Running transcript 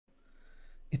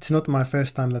It's not my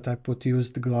first time that I put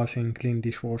used glass in clean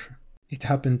dishwasher. It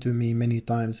happened to me many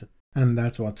times, and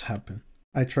that's what's happened.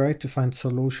 I tried to find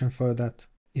solution for that,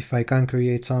 if I can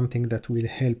create something that will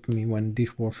help me when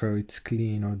dishwasher is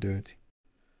clean or dirty.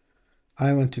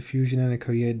 I went to Fusion and I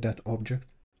create that object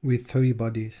with 3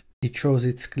 bodies. It shows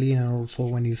it's clean, and also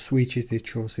when you switch it, it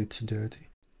shows it's dirty.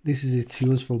 This is its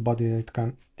useful body that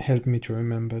can help me to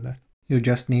remember that. You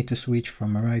just need to switch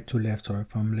from right to left or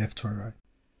from left to right.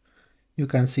 You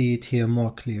can see it here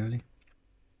more clearly.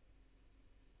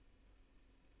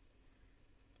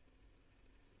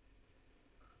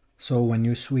 So when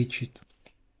you switch it,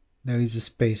 there is a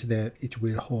space there, it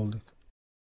will hold it.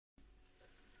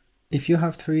 If you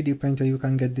have 3D printer, you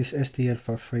can get this STL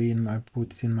for free and I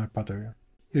put it in my Patreon.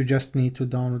 You just need to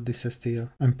download this STL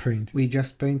and print. We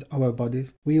just print our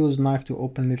bodies. We use knife to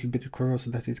open a little bit across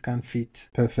so that it can fit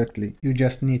perfectly. You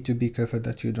just need to be careful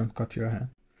that you don't cut your hand.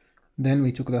 Then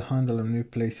we took the handle and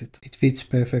replace it. It fits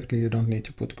perfectly, you don't need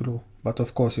to put glue. But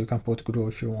of course you can put glue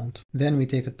if you want. Then we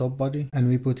take a top body and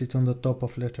we put it on the top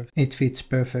of letters. It fits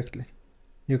perfectly.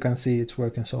 You can see it's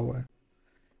working so well.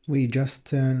 We just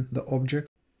turn the object.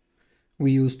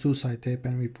 We use 2-side tape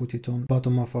and we put it on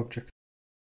bottom of object.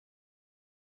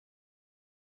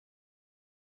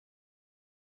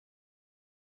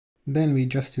 Then we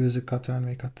just use a cutter and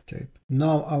we cut the tape.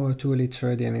 Now our tool is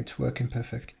ready and it's working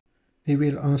perfectly. We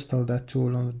will install that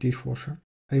tool on the dishwasher.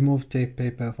 Remove tape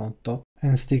paper from top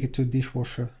and stick it to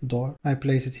dishwasher door. I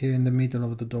place it here in the middle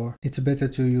of the door. It's better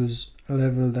to use a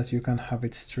level that you can have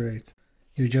it straight.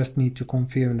 You just need to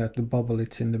confirm that the bubble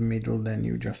is in the middle, then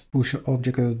you just push the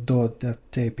object at the door,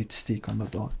 that tape it stick on the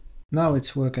door. Now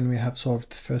it's working, we have solved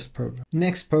the first problem.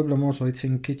 Next problem also, it's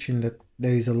in kitchen that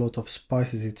there is a lot of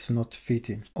spices, it's not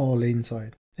fitting all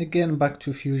inside. Again back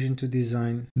to Fusion to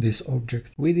design this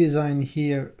object. We design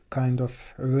here kind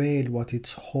of rail what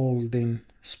it's holding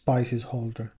spices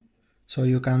holder. So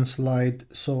you can slide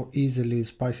so easily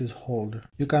spices holder.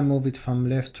 You can move it from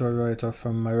left to right or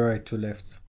from right to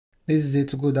left. This is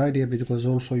it's a good idea because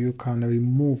also you can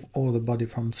remove all the body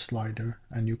from the slider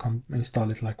and you can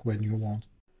install it like when you want.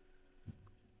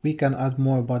 We can add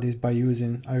more bodies by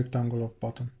using a rectangle of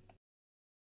bottom.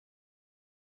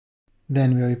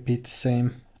 Then we repeat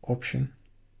same option.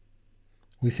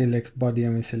 We select body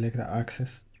and we select the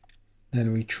axis.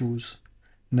 Then we choose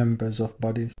numbers of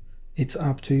bodies. It's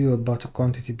up to you about the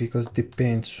quantity because it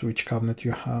depends which cabinet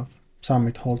you have. Some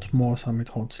it holds more, some it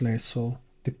holds less, so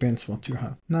depends what you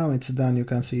have. Now it's done, you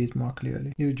can see it more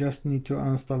clearly. You just need to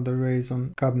install the rails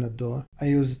on cabinet door. I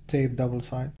use tape double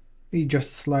side. We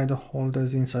just slide the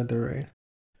holders inside the rail.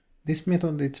 This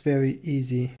method it's very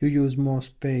easy. You use more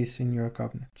space in your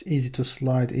cabinet. It's easy to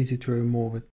slide, easy to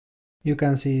remove it. You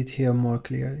can see it here more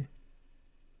clearly.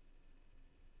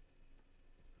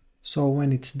 So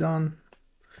when it's done,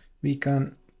 we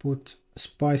can put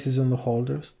spices on the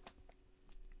holders.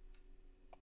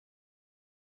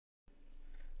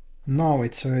 Now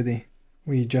it's ready.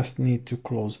 We just need to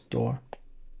close the door.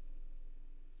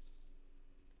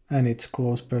 And it's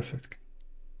closed perfectly.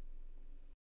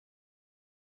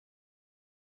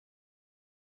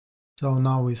 So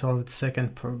now we solved the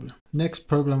second problem. Next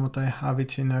problem what I have,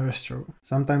 it's in a restaurant.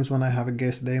 Sometimes when I have a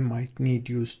guest, they might need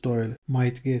use toilet.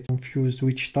 Might get confused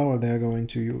which towel they are going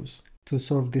to use. To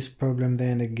solve this problem,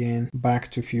 then again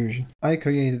back to Fusion. I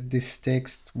created this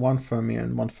text, one for me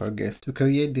and one for guest. To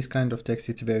create this kind of text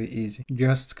it's very easy.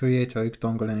 Just create a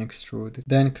rectangle and extrude it.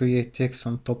 Then create text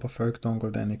on top of a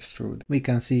rectangle, then extrude. We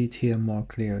can see it here more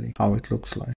clearly how it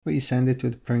looks like. We send it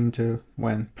to the printer.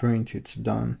 When print it's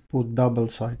done, put double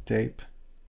side tape.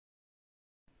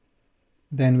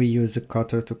 Then we use a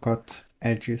cutter to cut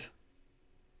edges.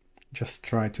 Just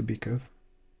try to be careful.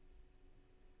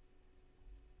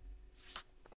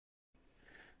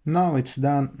 Now it's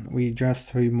done, we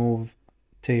just remove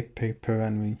tape paper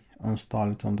and we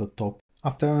install it on the top.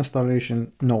 After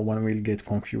installation, no one will get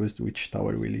confused which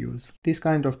towel we'll use. This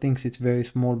kind of things, it's very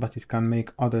small, but it can make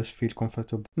others feel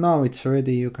comfortable. Now it's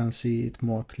ready, you can see it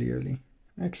more clearly.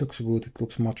 It looks good, it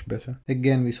looks much better.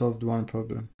 Again, we solved one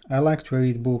problem. I like to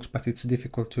read books, but it's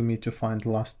difficult to me to find the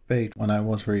last page when I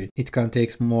was reading. It can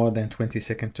take more than 20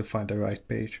 seconds to find the right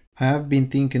page. I have been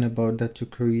thinking about that to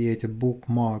create a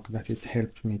bookmark that it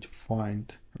helps me to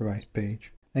find the right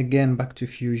page. Again, back to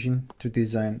Fusion to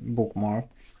design bookmark.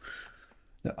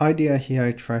 The idea here,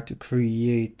 I try to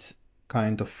create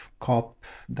kind of cup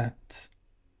that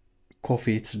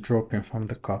coffee it's dropping from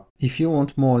the cup. If you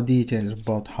want more details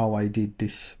about how I did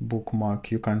this bookmark,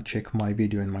 you can check my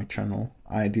video in my channel.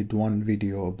 I did one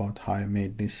video about how I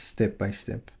made this step by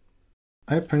step.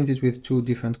 I printed with 2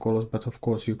 different colors, but of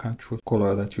course you can choose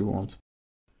color that you want.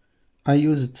 I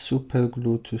used super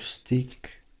glue to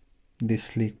stick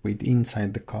this liquid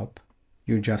inside the cup.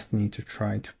 You just need to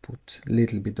try to put a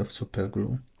little bit of super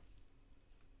glue.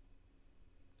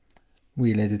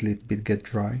 We let it a little bit get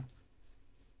dry.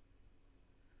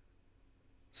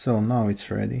 So now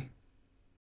it's ready.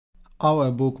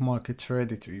 Our bookmark is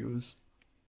ready to use.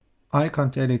 I can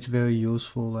tell it's very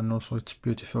useful and also it's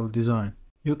beautiful design.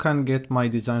 You can get my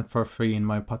design for free in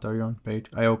my Patreon page.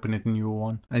 I opened a new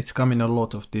one and it's coming a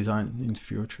lot of design in the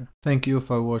future. Thank you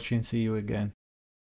for watching, see you again.